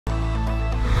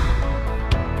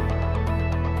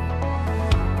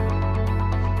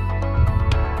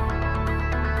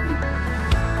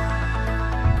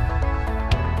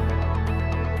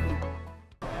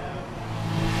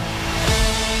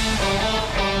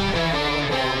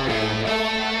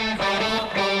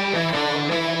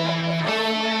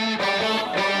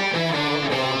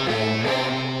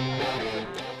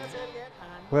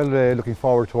Well, looking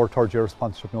forward to our third year of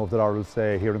sponsorship now of the Laurels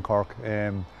here in Cork.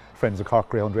 Friends of Cork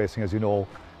Greyhound Racing, as you know.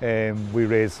 We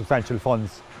raise substantial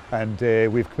funds,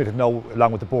 and we've committed now,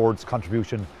 along with the board's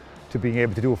contribution, to being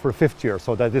able to do it for a fifth year.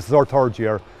 So that this is our third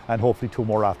year, and hopefully two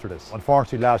more after this.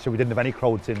 Unfortunately, last year we didn't have any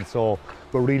crowds in, so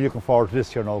we're really looking forward to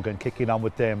this year now, again, kicking on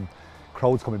with them.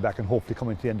 Crowds coming back and hopefully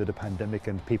coming to the end of the pandemic,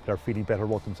 and people are feeling better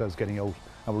about themselves getting out,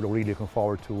 and we're really looking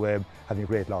forward to having a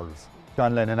great Laurels.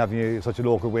 John Lenihan having such a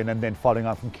local win, and then following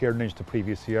on from Kieran Lynch the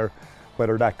previous year,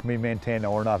 whether that can be maintained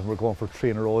or not, and we're going for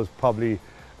 3 in a row is probably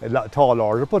a tall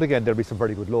order, but again there'll be some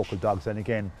very good local dogs, and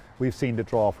again we've seen the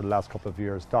draw for the last couple of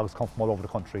years. Dogs come from all over the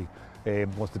country.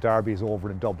 Once the derby is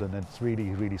over in Dublin, it's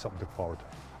really something to look forward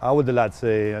to. With the lads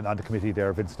on the committee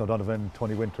there, Vincent O'Donovan,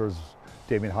 Tony Winters,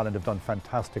 Damien Holland have done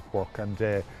fantastic work,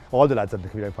 and all the lads on the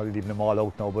committee, I'm probably leaving them all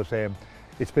out now, but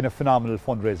it's been a phenomenal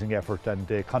fundraising effort,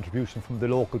 and contribution from the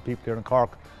local people here in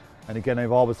Cork. And again,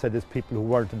 I've always said this, people who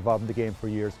weren't involved in the game for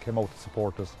years came out to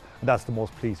support us, and that's the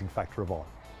most pleasing factor of all.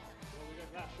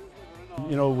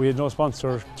 You know, we had no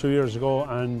sponsor 2 years ago,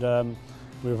 and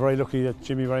we were very lucky that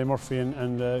Jimmy, Barry Murphy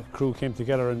and the crew came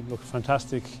together and looked a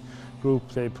fantastic group.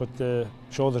 They put the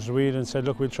shoulder to the wheel and said,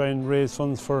 look, we'll try and raise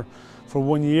funds for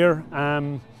 1 year.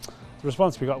 The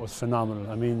response we got was phenomenal.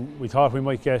 I mean, we thought we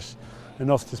might get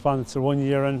enough to sponsor 1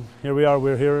 year, and here we are.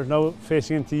 We're here now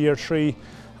facing into year 3,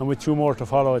 and with 2 more to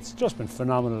follow. It's just been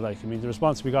phenomenal. Like, I mean, the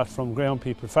response we got from greyhound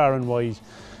people far and wide,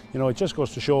 you know, it just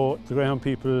goes to show the greyhound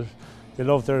people, they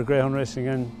love their greyhound racing,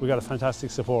 and we got a fantastic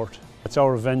support. It's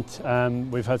our event.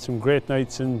 We've had some great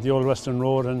nights in the Old Western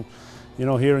Road, and you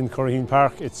know, here in Curraheen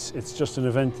Park, it's just an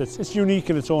event that's unique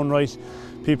in its own right.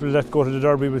 People that go to the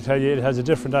Derby will tell you it has a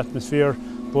different atmosphere,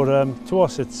 but to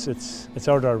us it's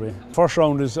our Derby. First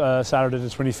round is Saturday the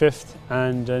 25th,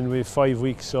 and then we have 5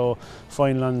 weeks, so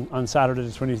final on Saturday the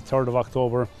 23rd of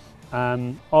October.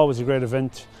 Always a great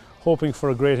event, hoping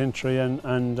for a great entry,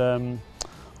 and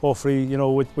hopefully, you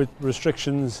know, with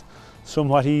restrictions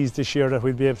somewhat eased this year, that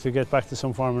we'll be able to get back to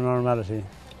some form of normality.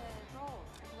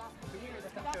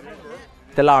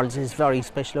 The Laurels is a very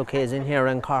special occasion here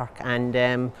in Cork,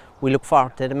 and we look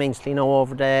forward to it immensely now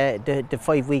over the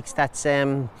 5 weeks that's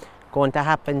going to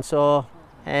happen. So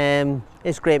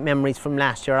it's great memories from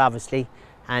last year, obviously,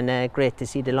 and great to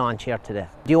see the launch here today.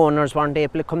 The owners weren't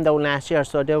able to come down last year,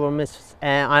 so they were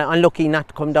unlucky not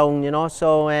to come down, you know,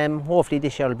 so hopefully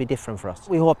this year will be different for us.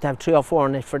 We hope to have 3 or 4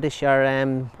 in it for this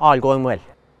year, all going well.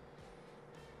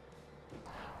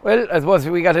 Well, I suppose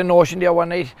we got a notion there one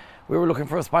night. We were looking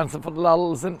for a sponsor for the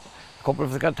Laurels, and a couple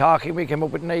of us got talking. We came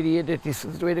up with an idea that this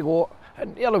was the way to go.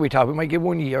 And you know, we thought we might give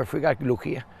 1 year if we got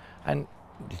lucky. And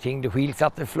the wheels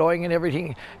started flowing and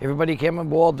everything. Everybody came on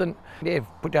board, and they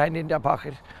put their hand in their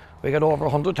pocket. We got over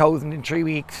 100,000 in 3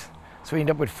 weeks. So we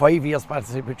ended up with 5 years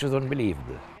sponsorship, which was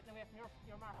unbelievable.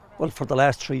 Well, for the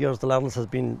last 3 years, the Laurels has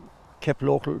been kept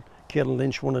local. Kieran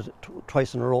Lynch won it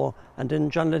twice in a row, and then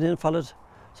John Lenihan followed.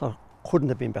 So couldn't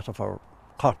have been better for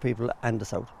Cork people and the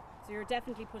South. So you're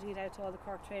definitely putting it out to all the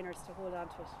Cork trainers to hold on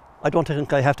to it? I don't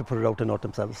think I have to put it out, they know it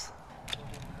themselves.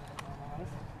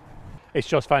 It's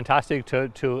just fantastic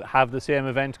to have the same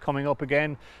event coming up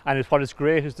again, and what is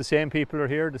great is the same people are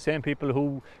here, the same people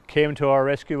who came to our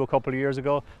rescue a couple of years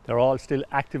ago. They're all still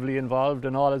actively involved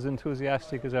and all as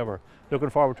enthusiastic as ever. Looking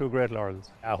forward to a great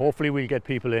Laurels. Hopefully we'll get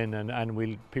people in, and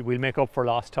we'll make up for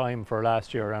lost time for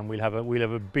last year, and we'll have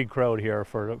a big crowd here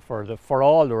for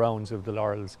all the rounds of the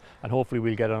Laurels, and hopefully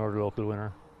we'll get another local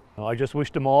winner. I just wish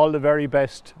them all the very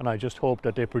best, and I just hope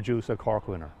that they produce a Cork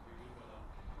winner.